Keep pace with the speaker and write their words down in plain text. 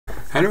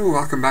Hello,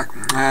 welcome back.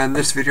 In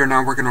this video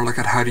now we're going to look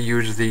at how to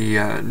use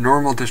the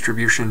normal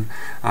distribution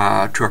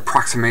to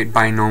approximate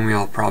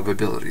binomial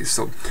probabilities.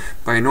 So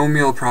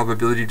binomial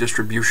probability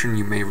distribution,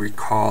 you may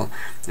recall,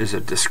 is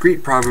a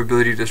discrete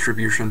probability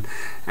distribution,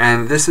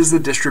 and this is the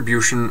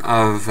distribution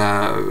of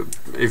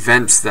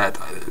events that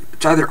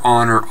it's either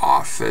on or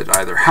off. It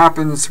either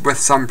happens with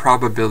some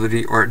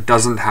probability or it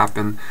doesn't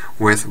happen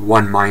with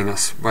 1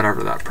 minus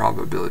whatever that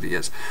probability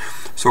is.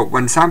 So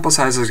when sample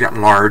sizes get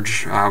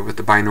large with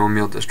the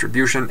binomial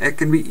distribution, it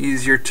can be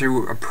easier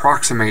to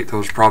approximate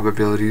those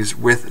probabilities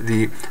with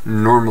the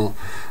normal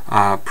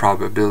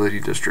probability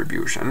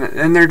distribution.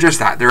 And they're just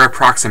that. They're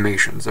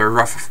approximations. They're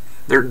rough.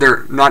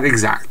 They're not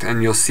exact.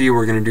 And you'll see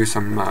we're going to do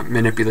some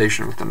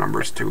manipulation with the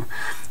numbers to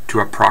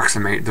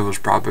approximate those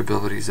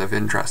probabilities of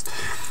interest.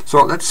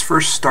 So let's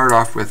first start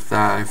off with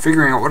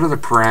figuring out what are the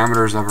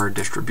parameters of our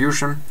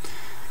distribution.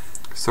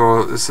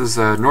 So this is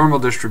a normal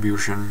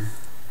distribution.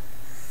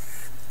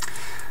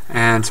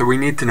 And so we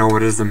need to know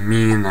what is the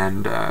mean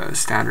and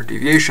standard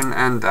deviation,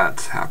 and that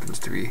happens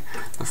to be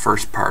the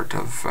first part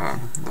of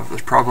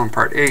this problem,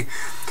 part A.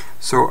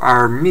 So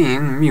our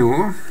mean,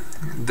 mu,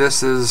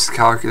 this is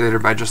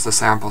calculated by just the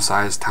sample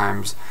size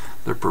times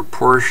the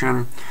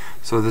proportion.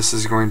 So this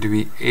is going to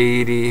be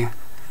 80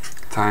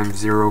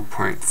 times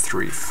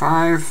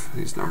 0.35.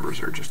 These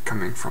numbers are just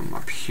coming from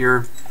up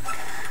here.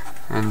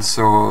 And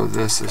so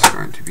this is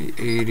going to be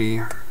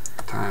 80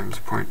 times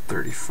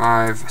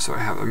 0.35, so I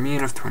have a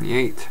mean of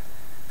 28.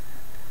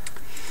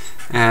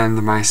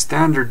 And my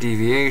standard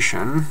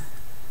deviation,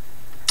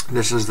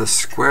 this is the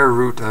square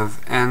root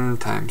of n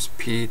times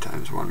p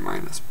times 1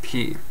 minus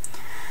p.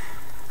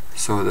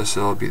 So this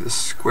will be the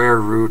square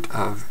root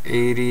of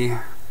 80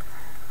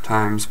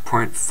 times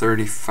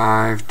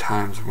 0.35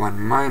 times 1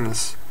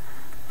 minus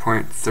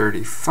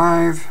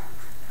 0.35.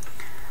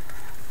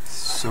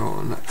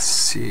 So let's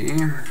see.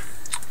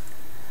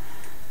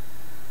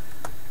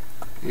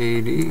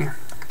 80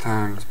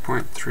 times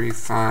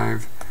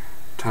 0.35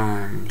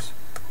 times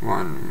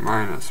 1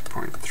 minus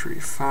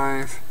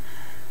 0.35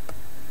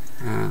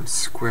 and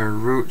square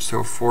root,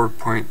 so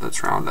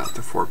let's round that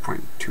to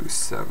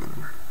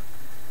 4.27.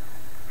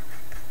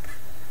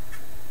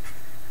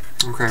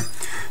 Okay,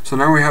 so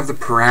now we have the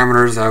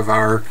parameters of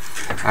our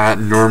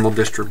normal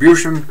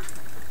distribution,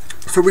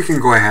 so we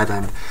can go ahead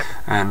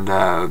and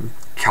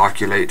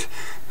calculate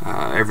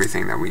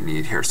everything that we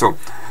need here. So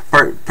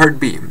Part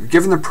B,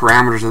 given the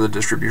parameters of the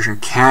distribution,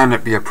 can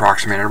it be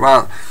approximated?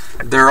 Well,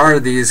 there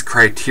are these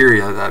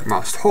criteria that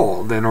must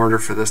hold in order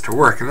for this to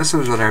work. And this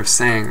is what I was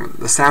saying,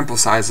 the sample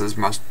sizes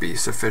must be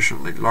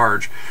sufficiently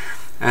large.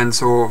 And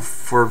so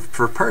for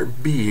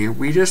part B,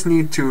 we just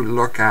need to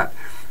look at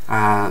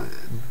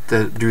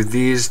do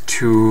these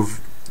two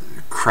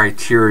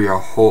criteria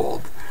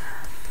hold?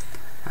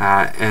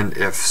 And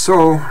if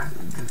so,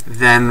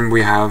 then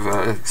we have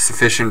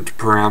sufficient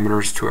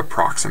parameters to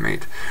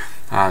approximate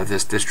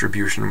this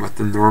distribution with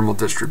the normal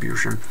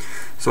distribution.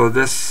 So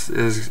this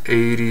is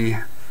 80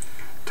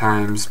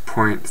 times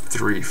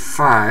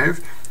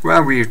 0.35.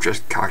 Well, we've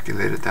just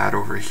calculated that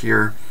over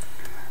here.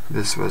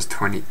 This was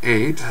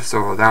 28,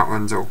 so that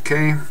one's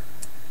okay.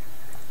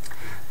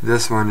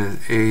 This one is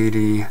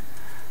 80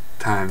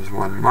 times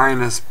 1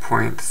 minus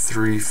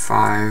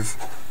 0.35.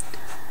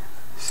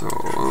 So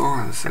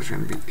this is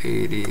going to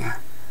be 80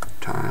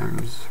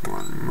 times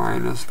 1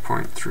 minus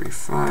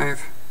 0.35.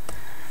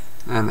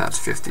 And that's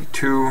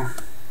 52.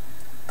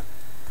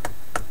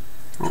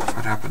 Oh,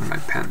 what happened to my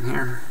pen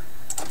here?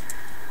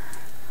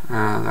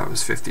 That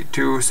was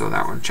 52, so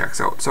that one checks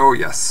out. So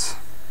yes.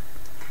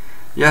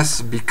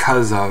 Yes,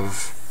 because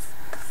of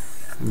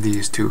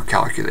these two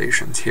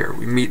calculations here.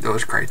 We meet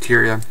those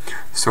criteria,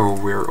 so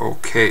we're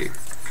okay.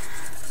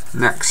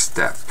 Next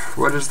step.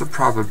 What is the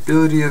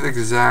probability of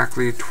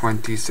exactly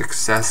 20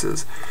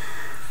 successes?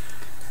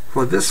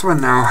 Well, this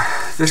one now,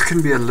 this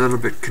can be a little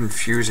bit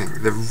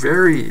confusing.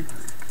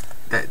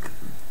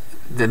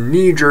 The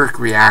knee-jerk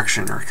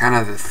reaction, or kind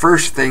of the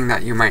first thing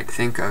that you might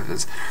think of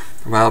is,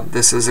 well,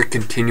 this is a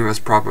continuous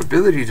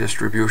probability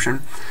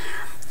distribution,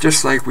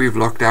 just like we've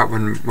looked at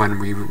when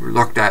we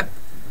looked at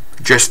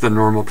just the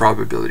normal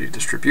probability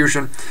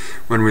distribution,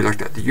 when we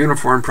looked at the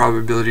uniform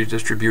probability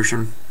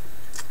distribution.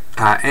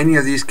 Any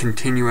of these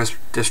continuous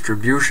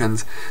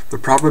distributions, the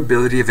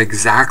probability of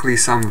exactly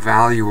some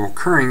value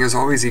occurring is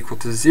always equal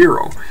to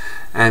 0.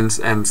 And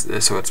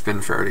so it's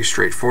been fairly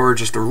straightforward,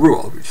 just a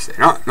rule. We just say,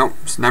 no,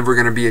 it's never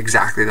going to be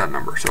exactly that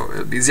number, so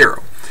it'll be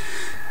 0.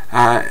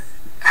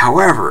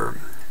 However,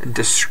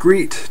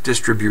 discrete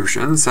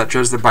distributions, such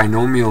as the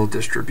binomial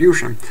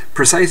distribution,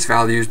 precise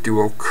values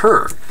do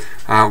occur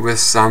with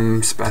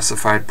some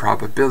specified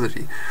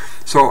probability.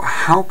 So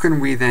how can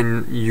we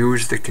then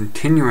use the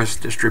continuous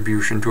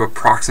distribution to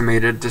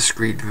approximate a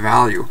discrete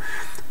value?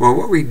 Well,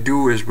 what we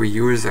do is we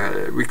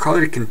call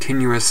it a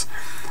continuous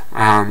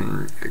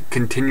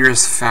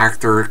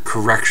factor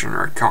correction,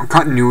 or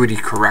continuity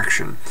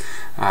correction,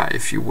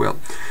 if you will.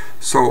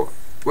 So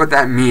what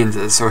that means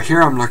is, so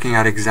here I'm looking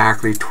at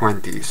exactly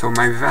 20. So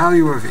my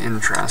value of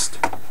interest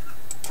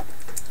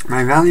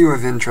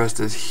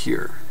is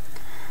here,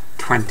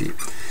 20.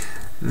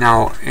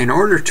 Now, in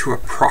order to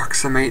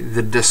approximate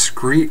the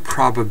discrete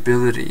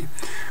probability,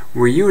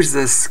 we use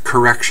this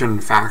correction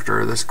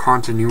factor, this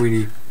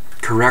continuity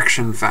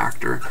correction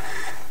factor.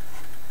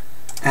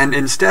 And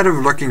instead of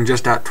looking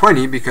just at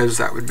 20, because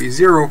that would be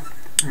 0,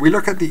 we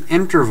look at the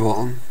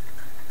interval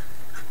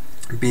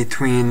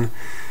between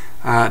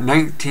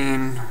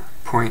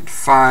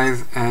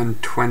 19.5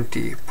 and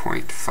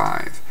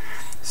 20.5.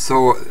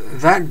 So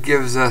that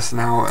gives us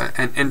now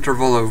an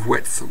interval of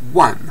width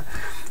 1.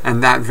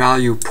 And that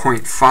value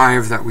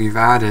 0.5 that we've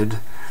added,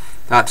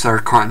 that's our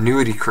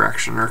continuity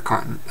correction, or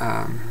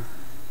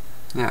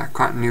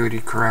continuity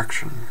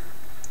correction.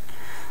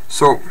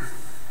 So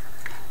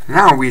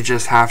now we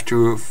just have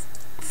to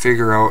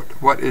figure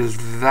out what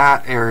is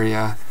that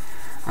area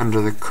under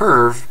the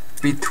curve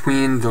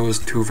between those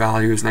two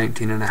values,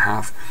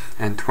 19.5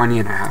 and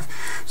 20.5.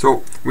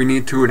 So we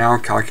need to now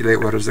calculate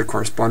what is the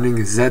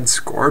corresponding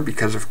z-score,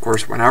 because of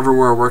course whenever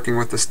we're working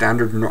with the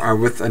standard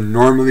with a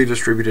normally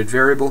distributed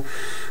variable,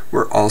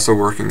 we're also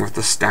working with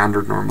the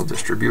standard normal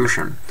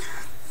distribution.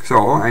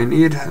 So I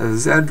need a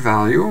z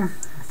value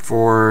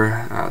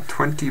for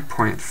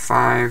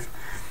 20.5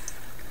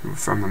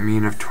 from a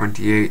mean of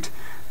 28.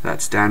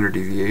 That standard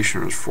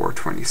deviation was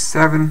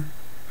 427.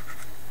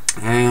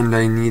 And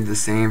I need the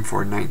same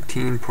for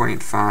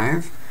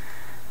 19.5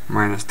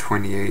 minus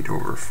 28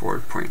 over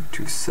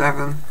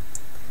 4.27.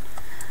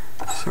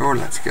 So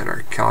let's get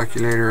our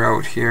calculator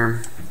out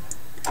here.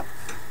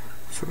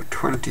 So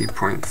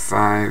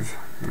 20.5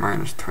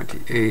 minus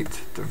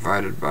 28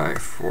 divided by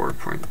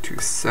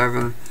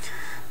 4.27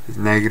 is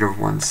negative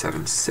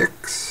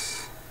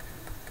 176.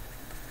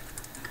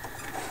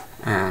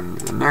 And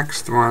the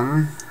next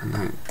one,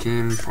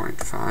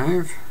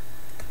 19.5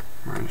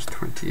 minus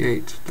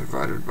 28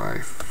 divided by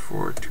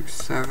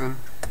 427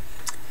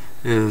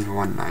 is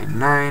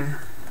 199,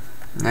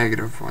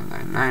 negative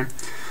 199.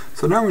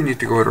 So now we need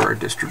to go to our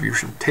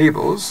distribution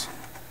tables.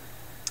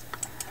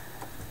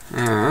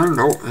 And,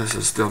 oh, this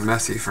is still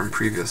messy from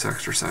previous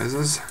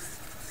exercises.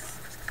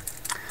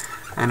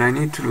 And I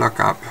need to look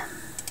up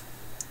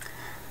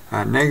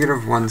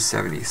negative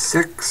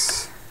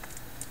 176.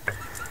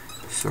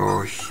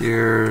 So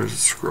here,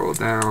 scroll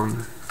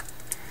down,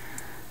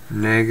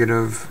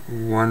 negative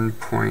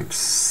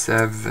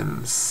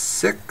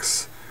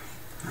 1.76,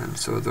 and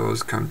so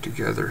those come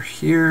together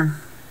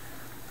here,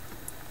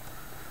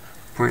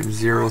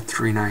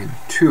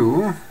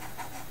 0.0392.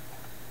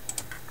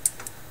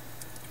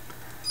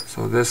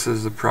 So this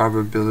is the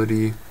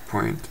probability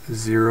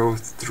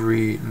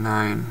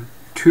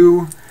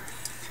 0.0392,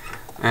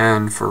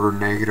 and for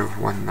negative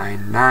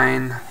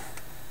 199,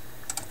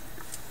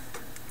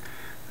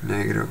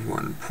 negative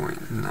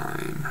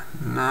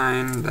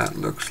 1.99, that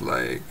looks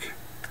like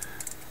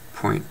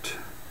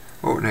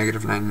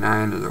negative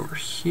 99 is over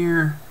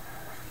here.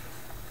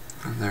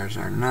 And there's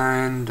our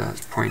 9,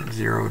 that's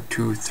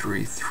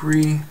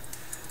 0.0233.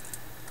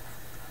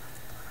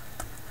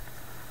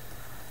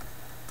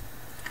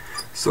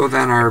 So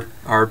then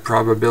our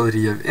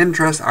probability of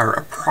interest, our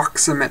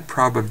approximate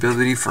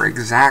probability for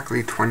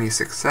exactly 20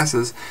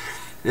 successes,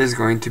 is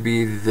going to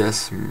be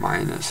this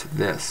minus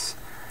this.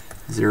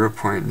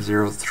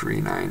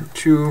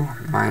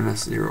 0.0392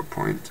 minus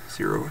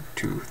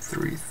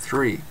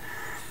 0.0233.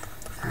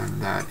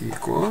 And that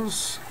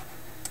equals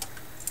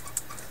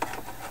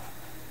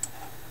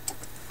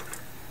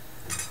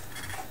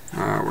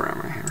where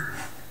am I here?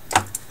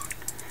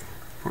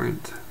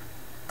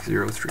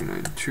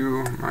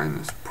 0.0392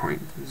 minus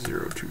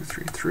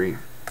 0.0233,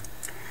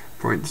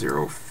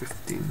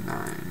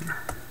 0.059.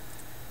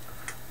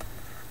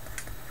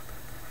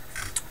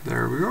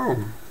 There we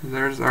go.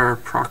 There's our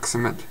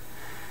approximate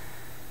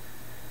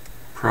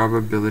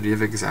probability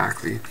of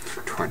exactly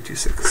 20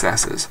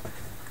 successes.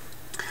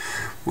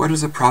 What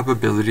is the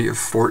probability of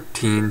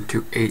 14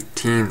 to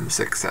 18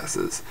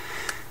 successes?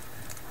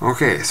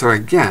 Okay, so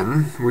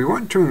again, we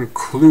want to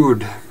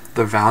include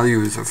the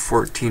values of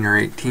 14 or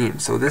 18.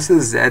 So this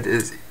is z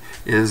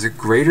is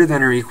greater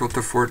than or equal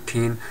to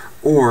 14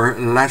 or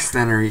less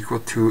than or equal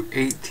to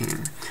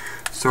 18.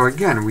 So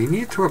again, we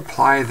need to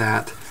apply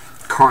that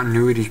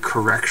continuity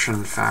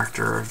correction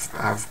factor of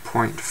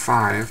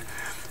 0.5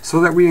 so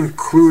that we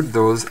include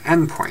those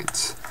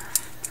endpoints.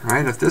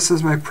 Right? If this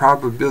is my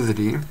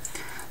probability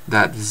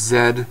that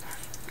z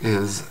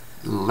is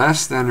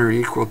less than or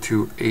equal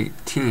to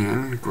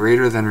 18,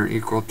 greater than or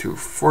equal to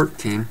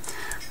 14,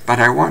 but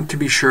I want to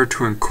be sure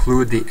to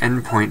include the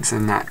endpoints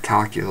in that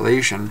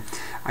calculation,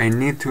 I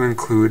need to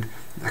include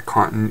the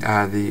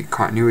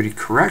continuity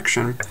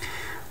correction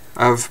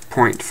of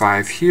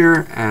 0.5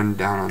 here, and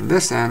down on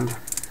this end,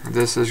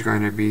 this is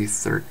going to be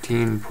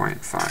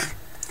 13.5.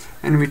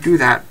 And we do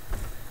that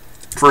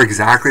for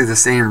exactly the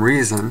same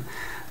reason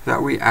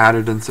that we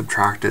added and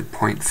subtracted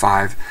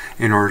 0.5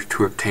 in order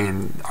to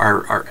obtain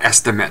our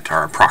estimate,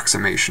 our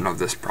approximation of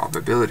this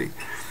probability.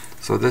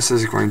 So this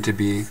is going to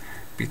be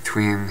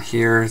between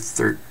here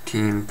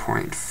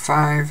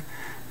 13.5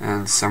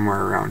 and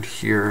somewhere around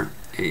here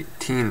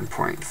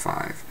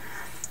 18.5.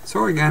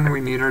 So again, we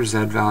need our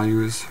z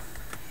values.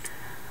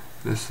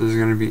 This is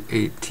going to be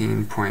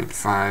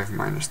 18.5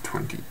 minus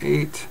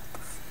 28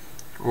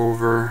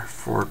 over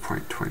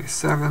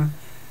 4.27.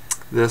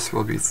 This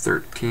will be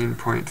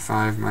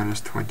 13.5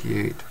 minus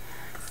 28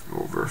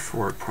 over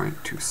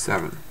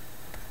 4.27.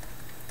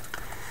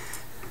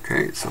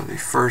 Okay, so the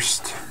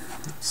first,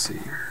 let's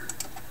see,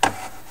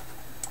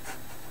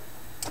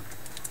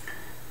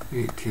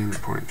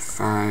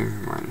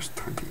 18.5 minus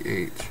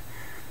 28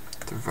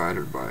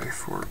 divided by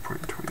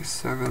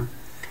 4.27,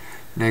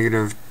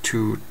 negative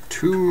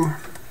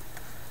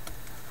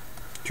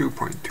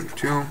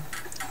 2.22,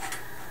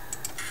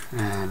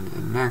 and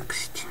the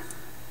next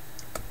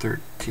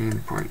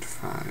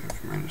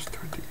 13.5 minus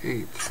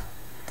 28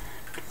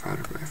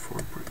 divided by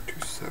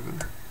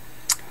 4.27,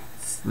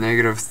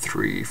 negative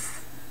 3,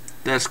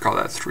 let's call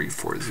that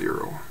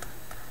 340.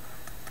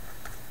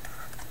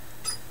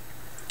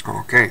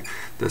 Okay,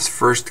 this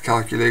first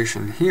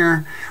calculation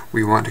here,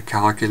 we want to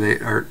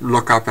calculate or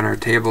look up in our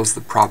tables the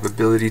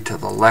probability to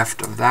the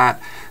left of that.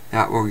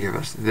 That will give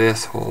us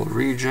this whole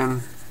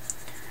region.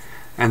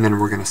 And then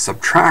we're going to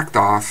subtract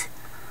off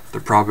the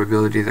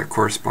probability that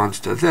corresponds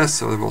to this.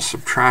 So we'll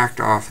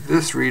subtract off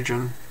this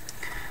region,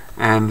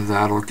 and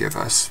that'll give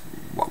us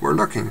what we're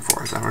looking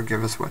for. That'll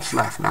give us what's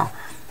left. Now,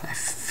 I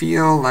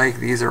feel like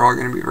these are all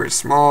going to be very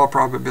small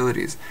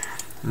probabilities.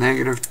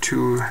 Negative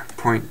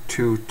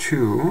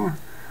 2.22.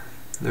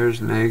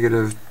 There's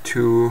negative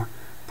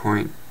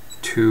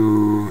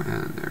 2.2,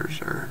 and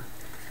there's our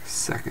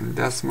second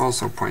decimal,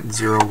 so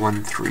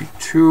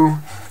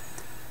 0.0132.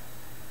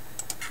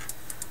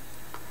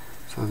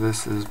 So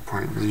this is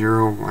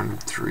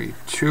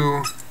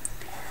 0.0132.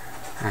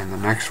 And the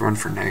next one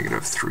for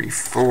negative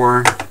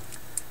 3.4.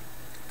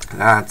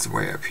 That's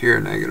way up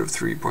here, negative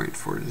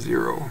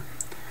 3.40.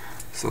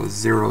 So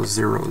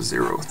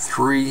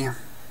 0.0003.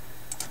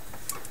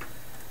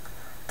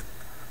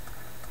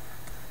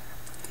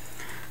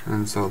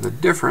 And so the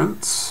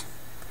difference,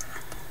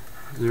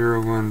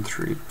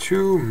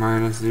 0.0132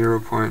 minus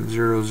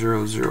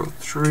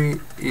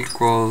 0.0003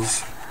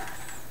 equals,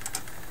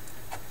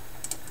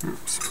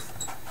 oops,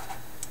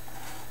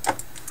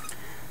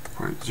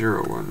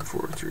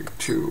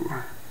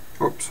 0.01432,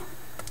 oops,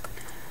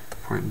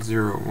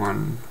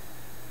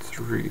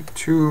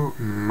 0.0132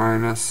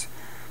 minus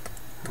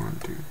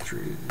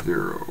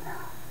 1230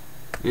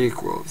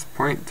 equals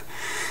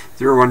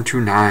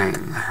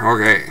 0.0129.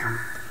 Okay.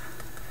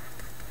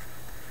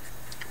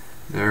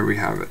 There we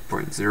have it,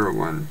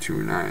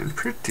 0.0129.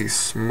 Pretty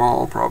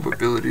small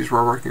probabilities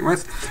we're working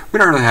with. We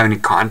don't really have any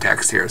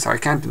context here, so I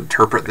can't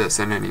interpret this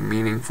in any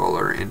meaningful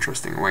or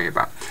interesting way,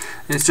 but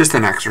it's just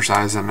an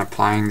exercise in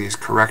applying these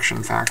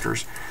correction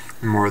factors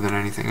more than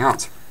anything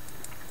else.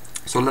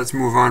 So let's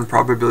move on.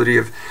 Probability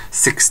of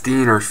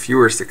 16 or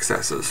fewer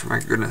successes.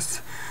 My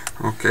goodness.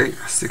 Okay,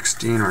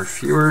 16 or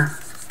fewer.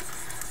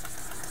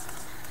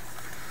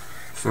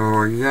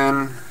 So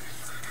again,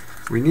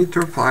 we need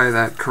to apply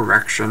that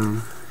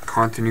correction,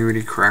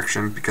 continuity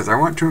correction, because I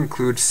want to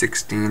include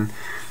 16.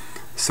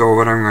 So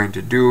what I'm going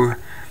to do,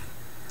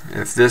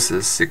 if this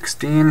is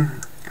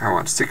 16, I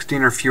want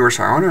 16 or fewer,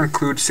 so I want to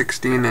include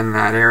 16 in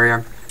that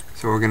area.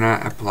 So we're going to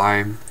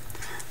apply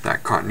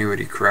that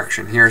continuity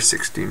correction here,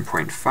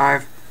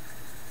 16.5.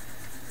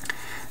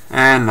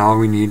 And all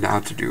we need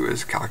now to do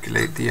is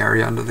calculate the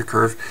area under the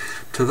curve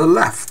to the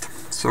left.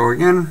 So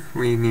again,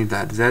 we need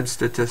that Z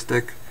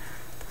statistic,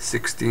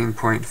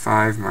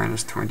 16.5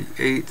 minus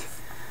 28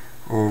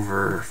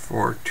 over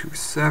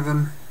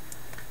 427.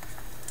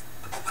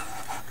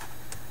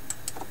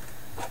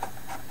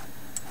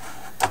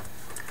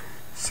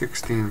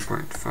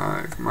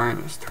 (16.5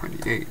 minus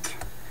 28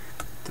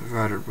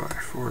 divided by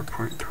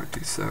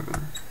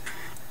 4.27,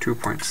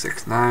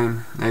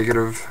 2.69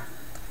 negative.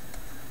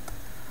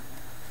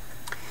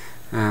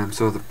 And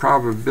so the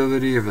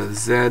probability of a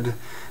Z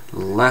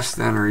less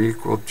than or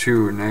equal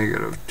to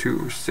negative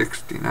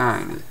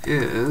 269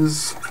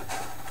 is,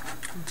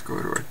 let's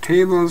go to our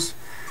tables,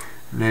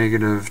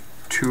 negative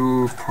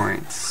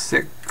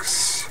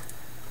 2.6.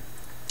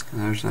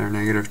 There's our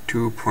negative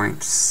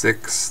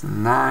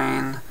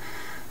 2.69.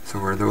 So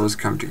where those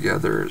come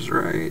together is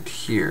right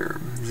here,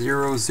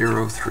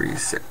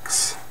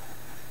 0.036.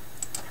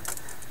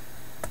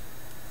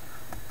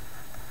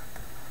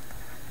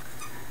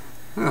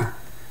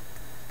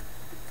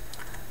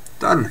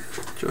 Done,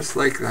 just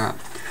like that.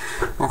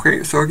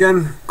 Okay, so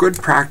again, good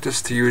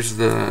practice to use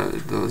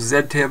those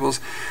Z tables.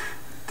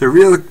 The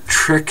real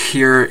trick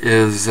here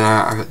is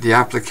the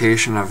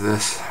application of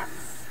this,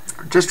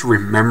 just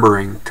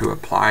remembering to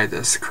apply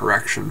this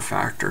correction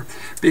factor,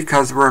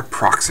 because we're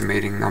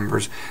approximating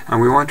numbers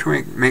and we want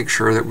to make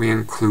sure that we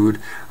include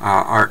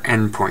our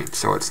endpoint.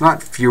 So it's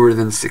not fewer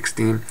than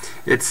 16,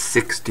 it's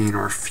 16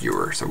 or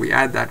fewer. So we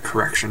add that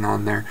correction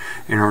on there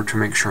in order to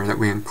make sure that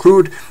we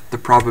include the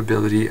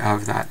probability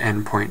of that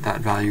endpoint,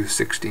 that value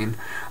 16,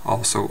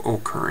 also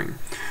occurring.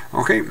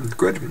 Okay,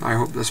 good. I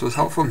hope this was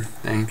helpful.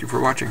 Thank you for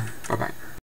watching. Bye-bye.